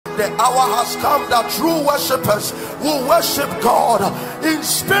the hour has come that true worshippers will worship God in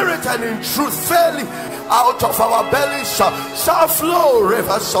spirit and in truth. Fairly out of our bellies shall flow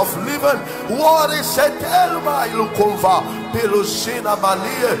rivers of living water.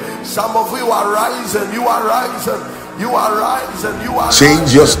 Some of you are rising, you are rising, you are rising, you are change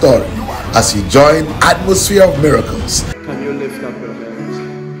rising. your story as you join Atmosphere of Miracles. Can you lift up your hands?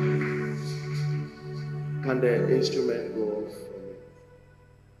 Can the instrument go off for me?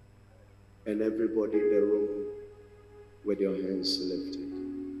 And everybody in the room with your hands lifted.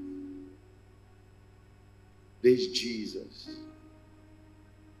 This Jesus.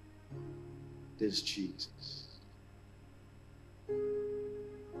 This Jesus.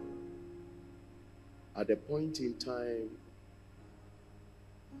 At a point in time,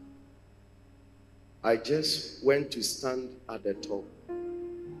 I just went to stand at the top.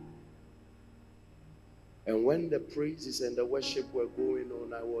 And when the praises and the worship were going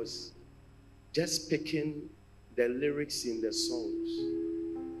on, I was just picking the lyrics in the songs.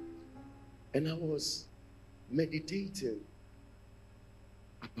 And I was meditating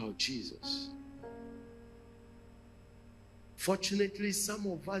about Jesus. Fortunately, some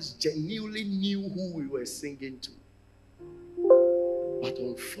of us genuinely knew who we were singing to. But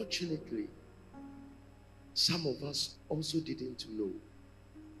unfortunately, some of us also didn't know.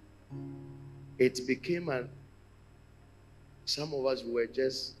 It became some of us were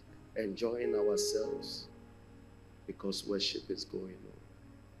just enjoying ourselves because worship is going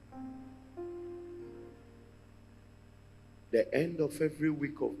on. The end of every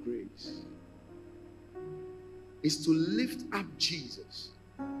week of grace is to lift up Jesus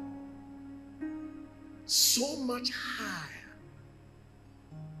so much higher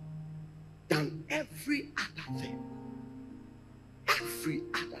than every other thing. Every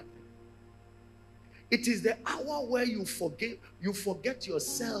other thing. It is the hour where you forget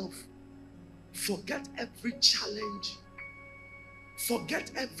yourself, forget every challenge,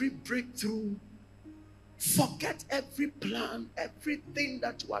 forget every breakthrough, forget every plan, everything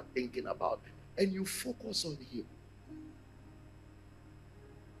that you are thinking about, and you focus on Him.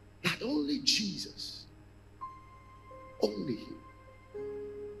 That only Jesus, only Him,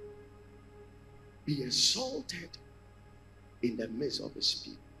 be exalted in the midst of His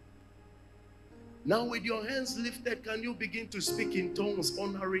people. Now with your hands lifted, can you begin to speak in tongues,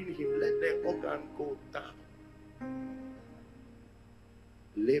 honoring Him? Let the organ go down.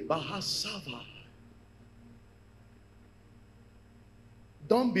 Lebahasava.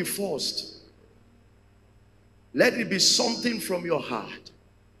 Don't be forced. Let it be something from your heart.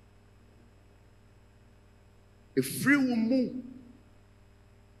 A free woman.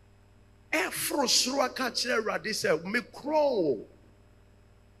 Efro sraka chere radise me crow.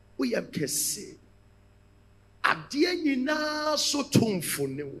 We am kese. Adie nyina so tumfo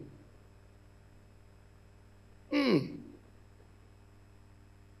ne wo.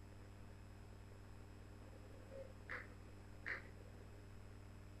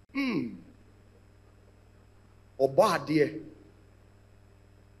 Obo adie.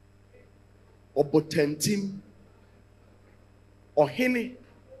 Obo tentim. Ohene.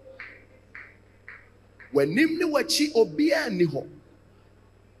 Wanim ne wachi obia ni ho.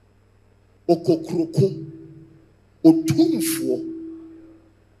 Okokroko. Otumfo.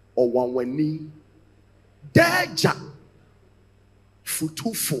 Owanwani. Deja.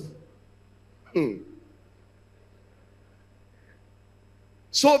 Futufo.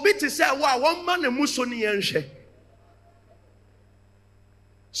 So be to say, wow, one man and musoni yenche.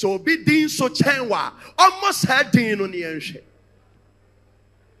 So be din so chenwa. Almost had din on the yenche.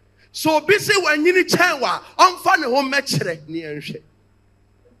 So be say when you chenwa, funny home metre ni yenche.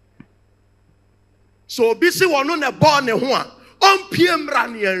 So be say one on a born a one, PM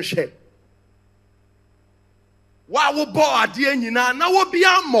ran yenche. Wa wo bo ade nyina na wo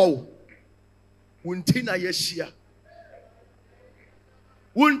bia mo. Wuntina yeshia.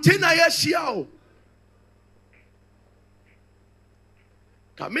 Wuntina yeshia.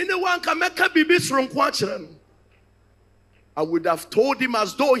 Kamene wan kameka bibis from kwachran. I would have told him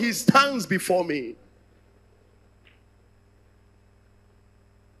as though he stands before me.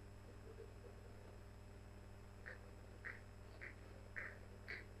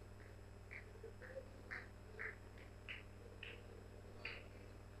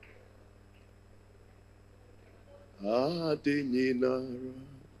 Adenyinara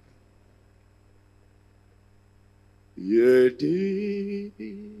Yedi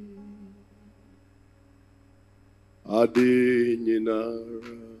Adenyinara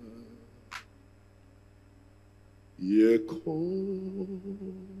Yeko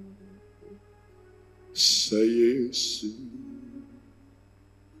Sayesu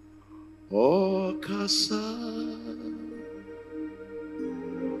O kasa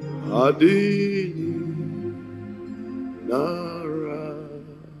adini nara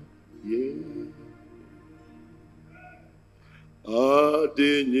ye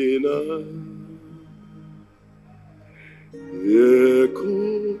adini na yeko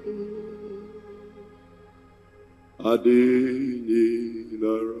adini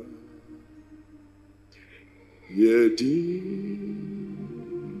nara yedi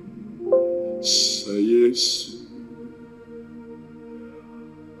sayesu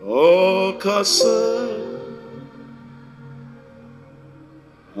o kasa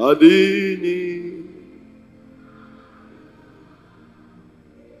adini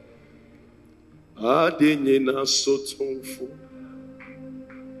adini na sotonfo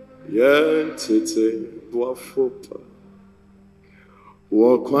yentete boafopa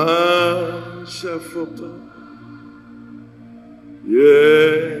wakwa shefopa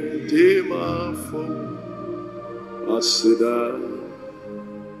yedimafo asida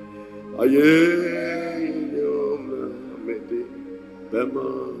aye nyoma mede bema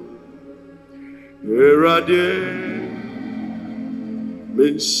erade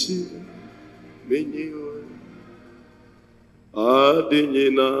mensi menyo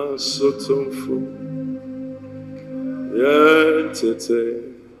adinyina sotomfo yentete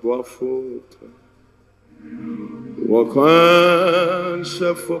boafopa wakwan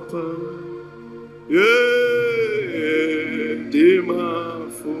shefopa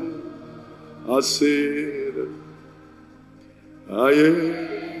yedimafo asida aye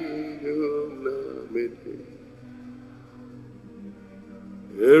nyoma mede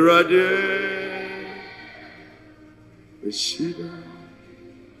erade Shida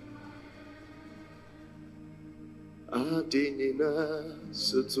adinina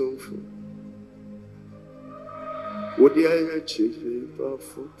sotumfu wodi aye chife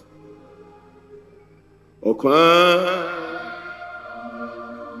bafu okwa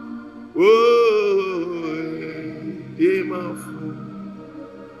o dimafu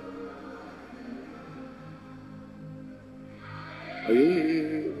aye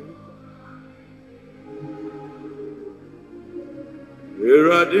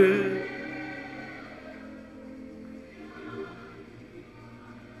erade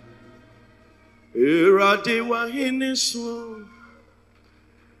erade wahiniso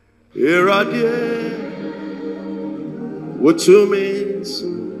erade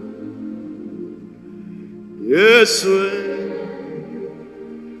wotumenso yesu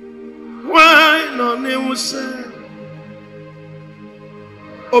why no ne wuse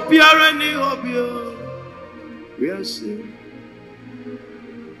obiara ni obio yes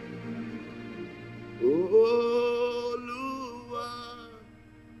Oluwa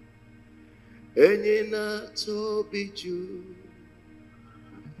enyina tobiju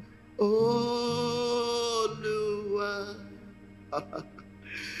Oluwa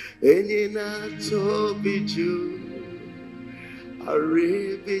enyina tobiju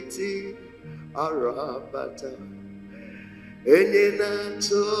aribiti arabata enyina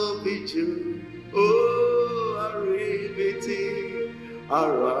tobiju oh aribiti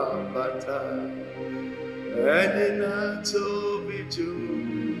arabata enyina tobiju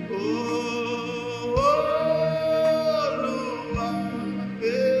Oluwa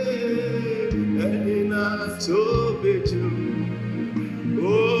enyina tobiju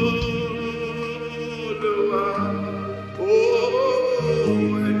Oluwa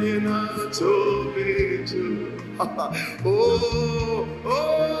enyina tobiju Oluwa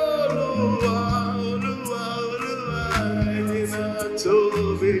enyina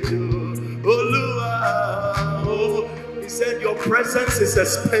tobiju Oluwa. He said your presence is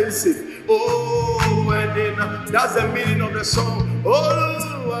expensive. Oh, and then that's the meaning of the song.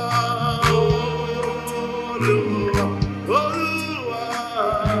 Oluwa, Oluwa, Oluwa,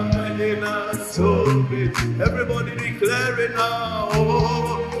 and then everybody declare it now.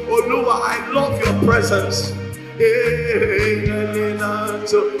 Oh, Oluwa, I love your presence.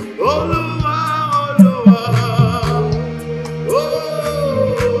 Oluwa, Oluwa,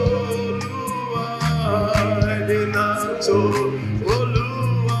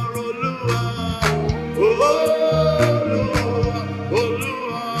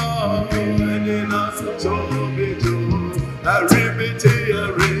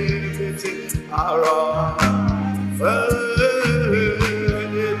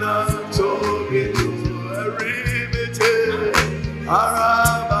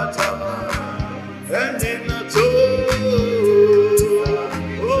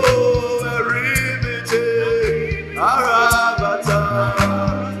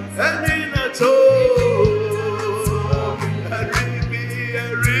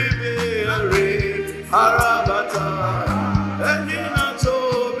 Arabata, Enina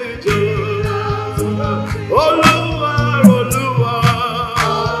Tobijo, Oluwa, Oluwa,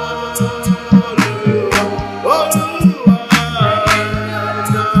 Oluwa,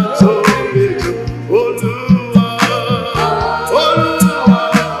 Enina Tobijo, Oluwa, Oluwa,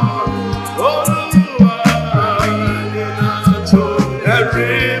 Oluwa, Enina Tobijo,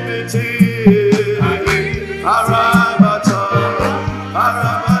 Erimiti, Arabata,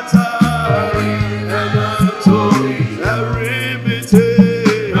 Arabata.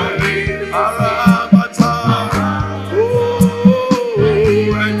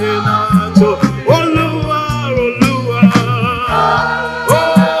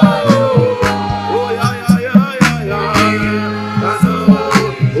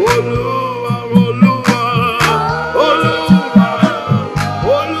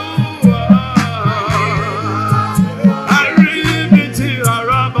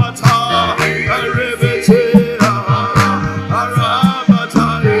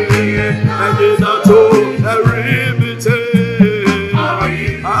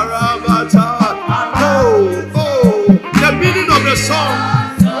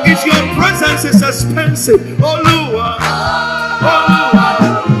 Is expensive. Oluwa, Oluwa,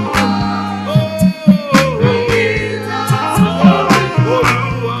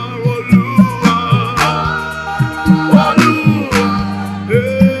 Oluwa, Oluwa,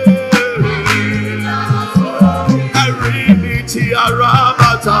 Aribiti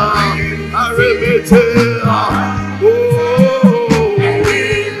Arabata, Aribiti,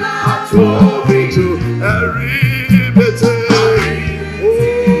 Atobitu, Aribiti.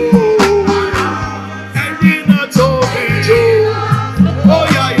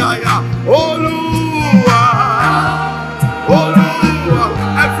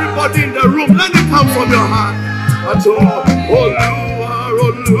 In the room, let it come from your heart. Oluwa, Oluwa,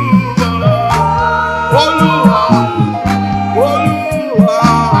 Oluwa, Oluwa,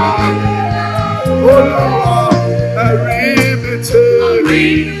 Oluwa, Eribite,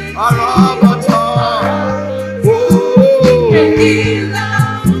 Arabata, oh,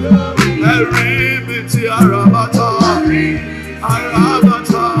 Eribite, Arabata,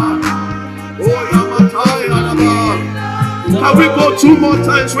 Arabata, oh, Yamata, Yaraba. Can we go two more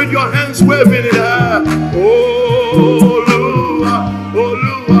times with your hands waving in the air? Oluwa,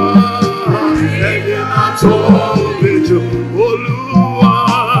 Oluwa, Enina Tobijo, Oluwa,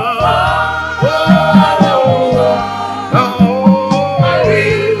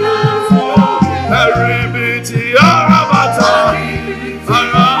 Eribiti Arabata,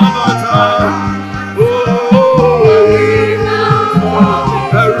 Arabata,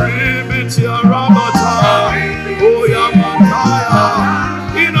 Eribiti Arabata, oh Yamataya,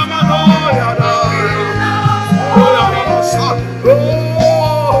 Inamanoya, oh Yamasa,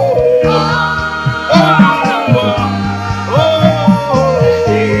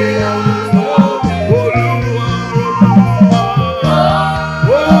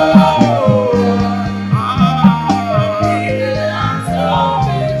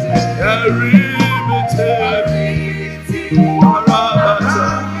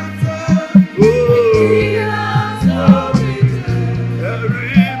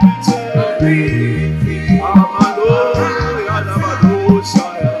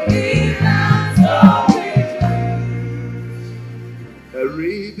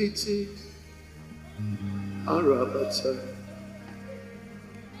 Arabata,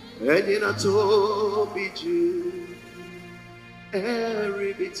 Enina Tobiju,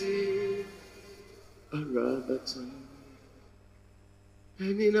 Eribiti, Arabata,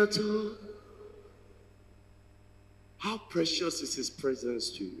 Enina To. How precious is His presence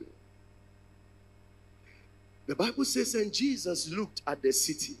to you? The Bible says, and Jesus looked at the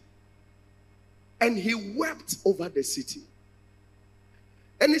city, and He wept over the city.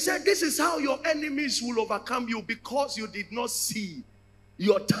 And He said, this is how your enemies will overcome you, because you did not see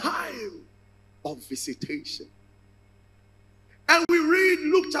your time of visitation. And we read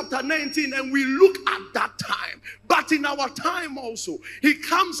Luke chapter 19 and we look at that time. But in our time also, He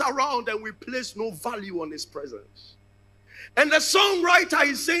comes around and we place no value on His presence. And the songwriter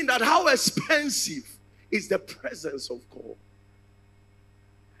is saying that how expensive is the presence of God.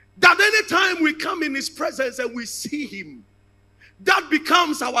 That anytime we come in His presence and we see Him, that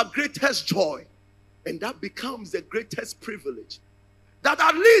becomes our greatest joy. And that becomes the greatest privilege. That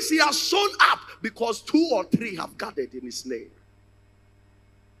at least He has shown up because 2 or 3 have gathered in His name.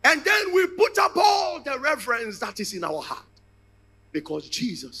 And then we put up all the reverence that is in our heart. Because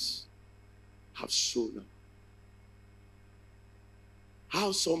Jesus has shown up.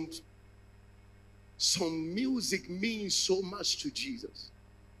 How some music means so much to Jesus.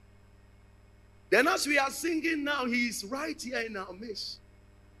 Then as we are singing now, he is right here in our midst.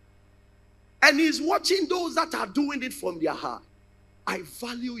 And he's watching those that are doing it from their heart. I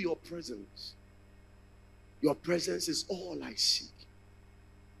value your presence. Your presence is all I seek.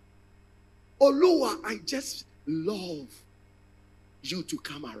 Oluwa, I just love you to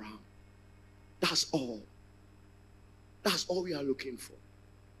come around. That's all. That's all we are looking for.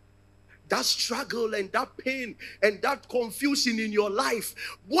 That struggle and that pain and that confusion in your life,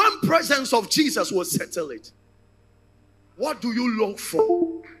 one presence of Jesus will settle it. What do you long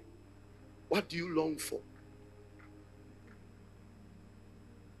for? What do you long for?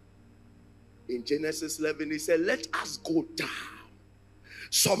 In Genesis 11, he said, let us go down.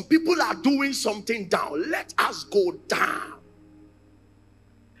 Some people are doing something down. Let us go down.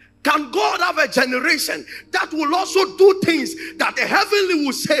 Can God have a generation that will also do things that the heavenly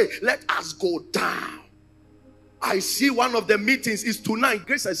will say, let us go down? I see one of the meetings is tonight,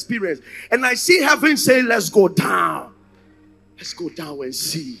 Grace Experience. And I see heaven say, let's go down. Let's go down and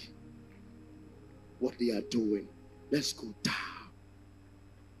see what they are doing. Let's go down.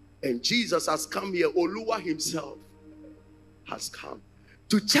 And Jesus has come here. Oluwa himself has come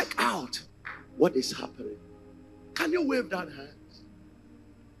to check out what is happening. Can you wave that hand?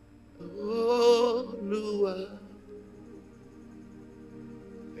 Oluwa,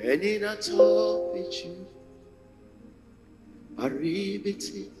 any that talk with you,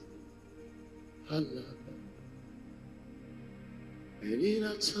 Aribiti, Allah, any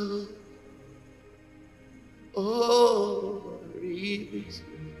that talk, oh, Aribiti.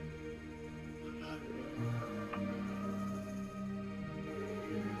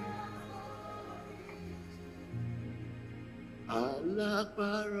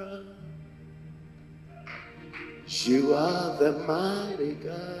 Allah, you are the mighty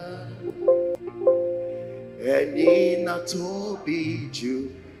God, and in a Toby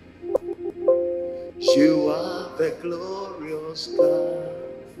you are the glorious God.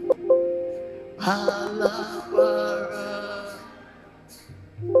 Allah,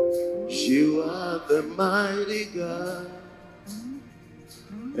 you are the mighty God,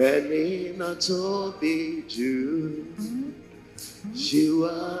 and in a Toby you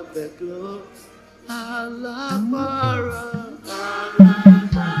are the glory. Allah,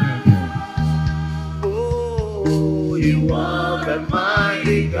 oh, you are the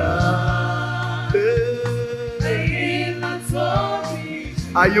mighty God. Hey.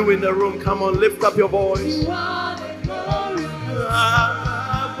 Are you in the room? Come on, lift up your voice. You are the glory. You are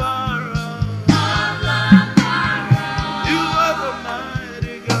the mighty God. You are the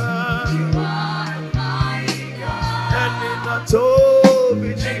mighty God. And in the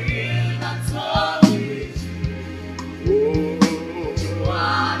Toby,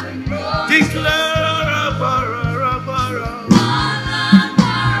 declare you are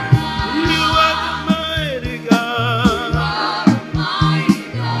the mighty God,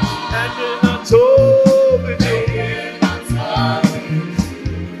 and in the Toby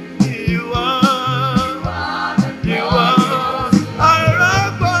you are the mighty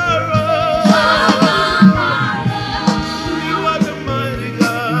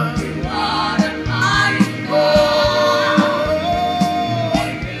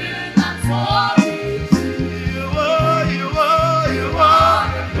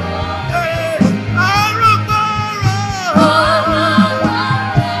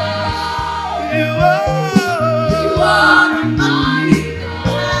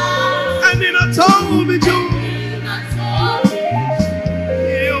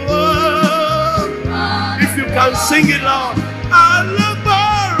God. Sing it loud.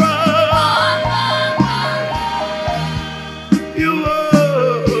 Alabara. You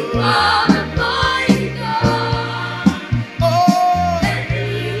are the mighty God. Oh,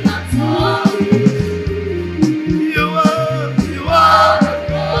 you are.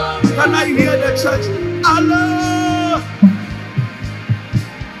 Can I hear the church? Allah.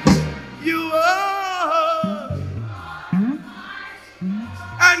 You are.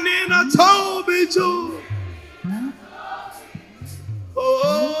 And in a Toby too.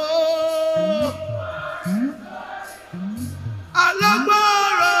 Oh,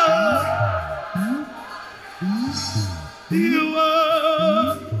 Alabara, you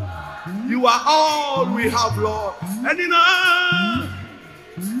are all we have, Lord. And in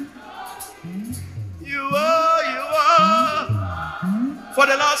you are, for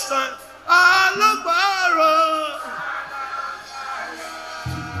the last time, Alabara,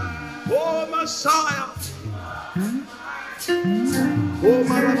 oh Messiah. Oh,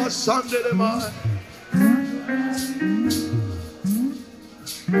 my Sunday, my.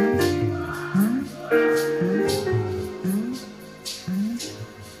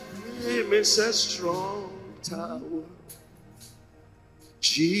 name is a strong tower.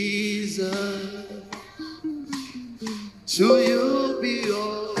 Jesus, to you be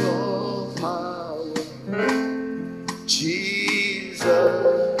all power. Jesus,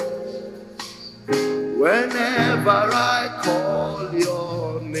 whenever I call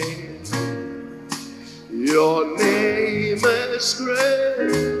your name is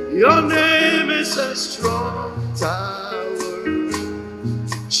great. Your name is a strong tower.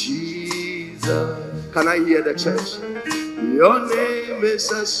 Jesus, can I hear the church? Your name is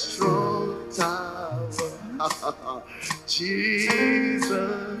a strong tower.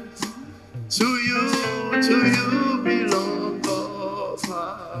 Jesus, to you belong all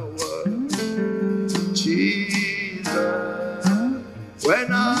power. Jesus,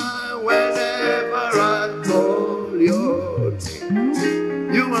 whenever I call your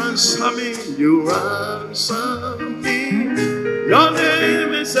name, you answer me. Your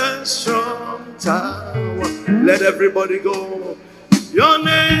name is a strong tower. Let everybody go. Your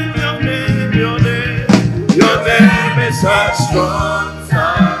name is a strong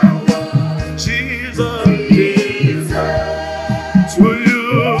tower. Jesus, to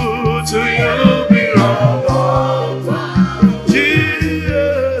you belong all power.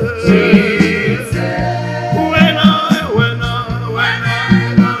 Jesus, when I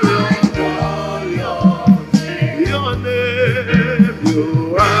call your name,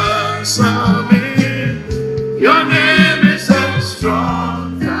 you answer me. Your name is a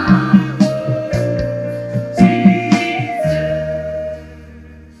strong tower. Jesus,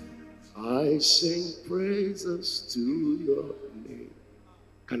 I sing praises to your name.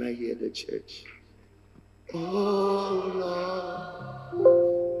 Can I hear the church? Oh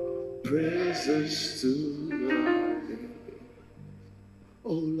Lord, praises to your name.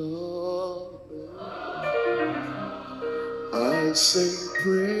 Oh Lord, I sing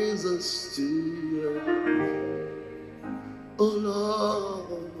praises to your name. Oh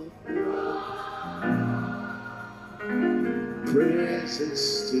Lord,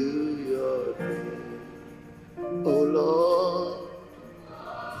 praises to your name. Oh Lord,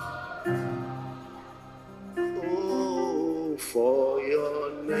 oh, for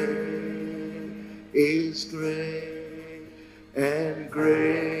your name is great and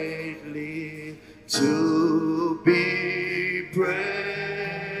greatly to be praised.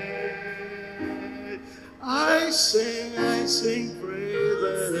 I sing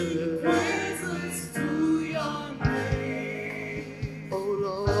praises to your name. Oh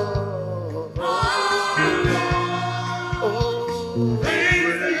Lord, oh,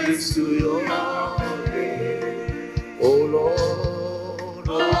 praise to your name. Oh Lord,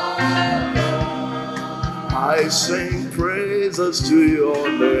 I sing praises to your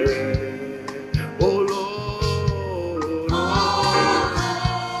name. Oh Lord,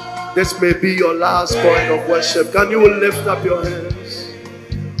 this may be your last point of worship. Can you lift up your hands?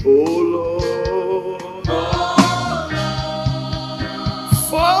 Oh Lord,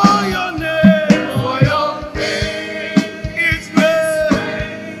 for your name is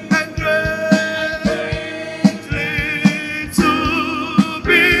great and greatly to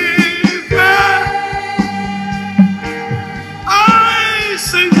be praised. I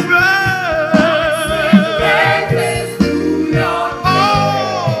sing praises to your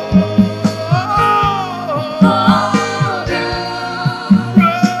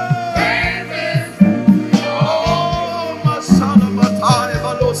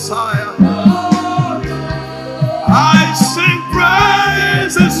I sing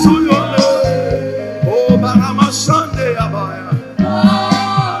praises to your name. Oh, Barama Sunday Abaya.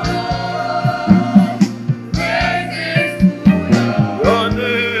 Your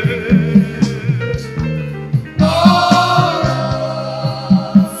name.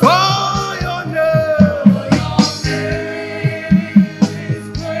 For your name is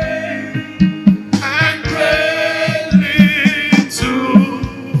great and greatly to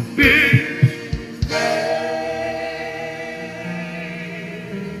be.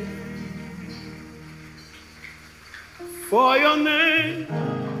 For your name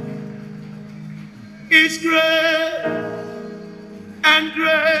is great and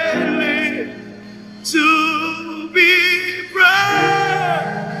greatly to be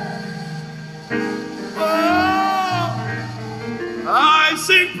praised. Oh, I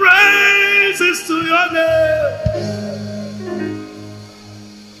sing praises to your name.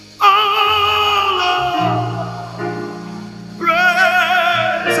 Oh Lord,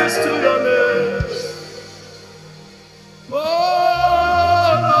 praises to your name.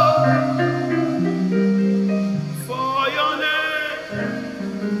 Oh Lord, for your name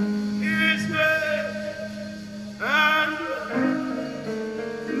is great and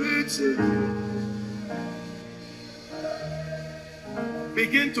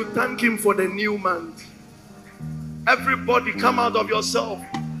Begin to thank him for the new month. Everybody come out of yourself.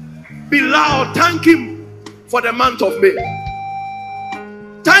 Be loud. Thank him for the month of May.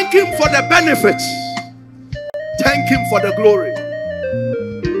 Thank him for the benefits. Thank him for the glory.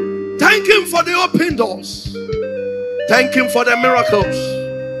 Thank him for the open doors. Thank him for the miracles.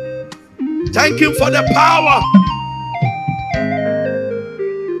 Thank him for the power.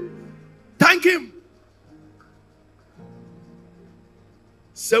 Thank him.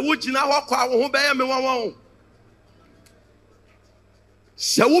 Se wujina wakwa wo beye me wanwan.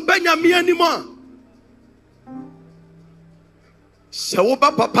 Se wo benya me anima. Se wo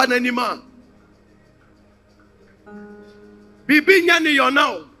ba papa n'anima. Bibi nya ni yo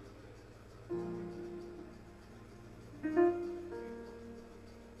now.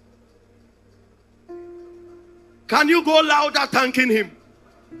 Can you go louder thanking him?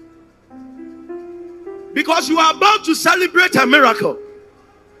 Because you are about to celebrate a miracle.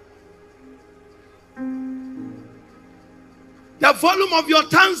 The volume of your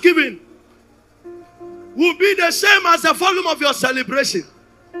thanksgiving will be the same as the volume of your celebration.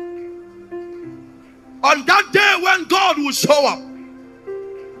 On that day when God will show up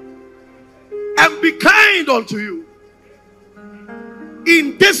and be kind unto you.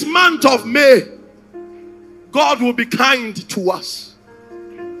 In this month of May, God will be kind to us.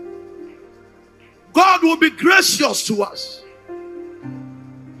 God will be gracious to us.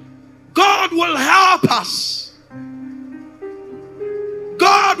 God will help us.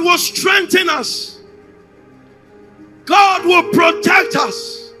 God will strengthen us. God will protect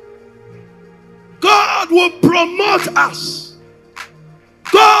us. God will promote us.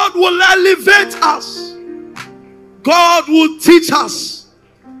 God will elevate us. God will teach us.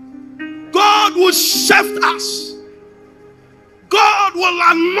 God will shift us. God will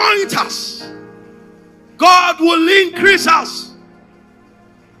anoint us. God will increase us.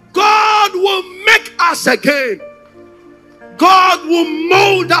 God will make us again. God will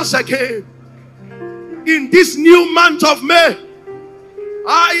mold us again. In this new month of May,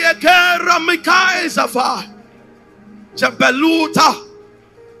 Ayekera Mikai Zafa Jabeluta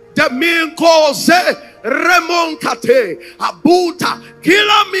Deminko Ze Remon Kate Abuta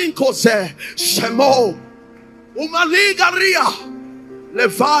Kilaminko Ze Shemo Umaligaria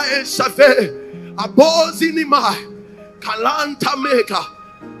Levae Safe Abozinima Kalanta Meka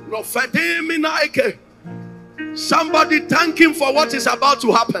Nofedeminaike. Somebody thank him for what is about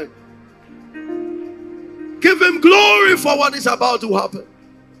to happen. Give him glory for what is about to happen.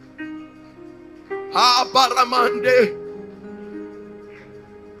 Baramande.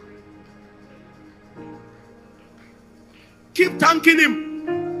 Keep thanking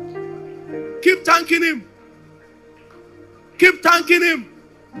him. Keep thanking him. Keep thanking him.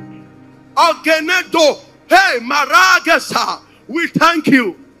 Ogenedo. Hey, Maragasa. We thank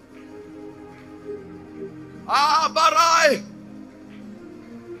you. Barai.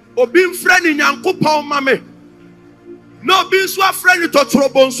 Obin friend in Yankupon mame. No bin swa friend to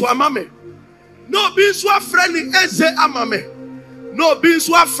Trobon swa mame. No bin swa friend in Eze amame. No bin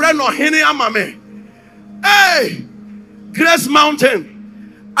swa friend or Hene amame. Hey, Grace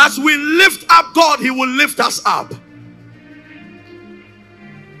Mountain. As we lift up God, He will lift us up.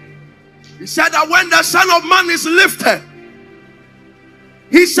 He said that when the Son of Man is lifted,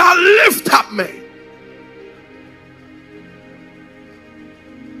 He shall lift up me.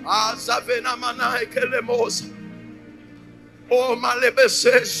 Azavena manai kelemos. O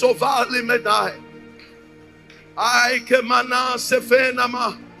malebese sovali medai. Ai ke mana sefena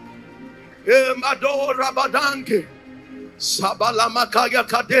ma. E madora badanke. Sabala makaya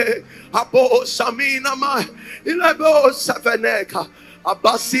kade. Abo samina ma. Ilebo sefeneka.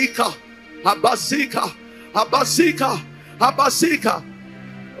 Abasika. Abasika. Abasika. Abasika.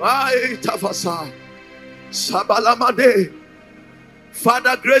 Ai tafasa. Sabala made.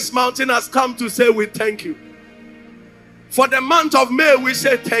 Father, Grace Mountain has come to say we thank you. For the month of May, we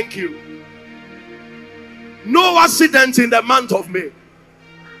say thank you. No accident in the month of May.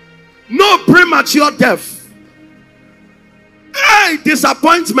 No premature death. Hey,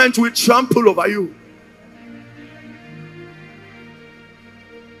 disappointment will trample over you.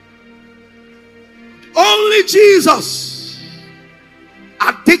 Only Jesus.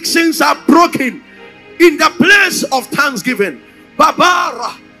 Addictions are broken in the place of thanksgiving.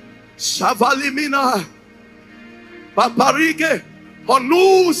 Babara Shavalimina Babarige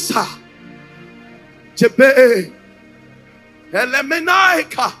Honusa Jebe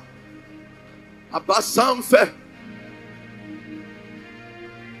Elemenaika Abasamfe.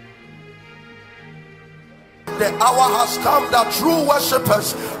 the hour has come that true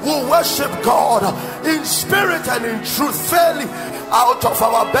worshippers will worship God in spirit and in truth. Fairly out of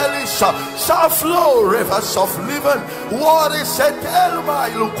our bellies shall flow rivers of living water.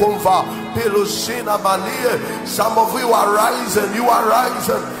 Some of you are rising, you are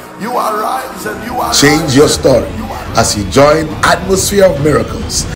rising, you are rising, you are Change rising. your story as you join Atmosphere of Miracles.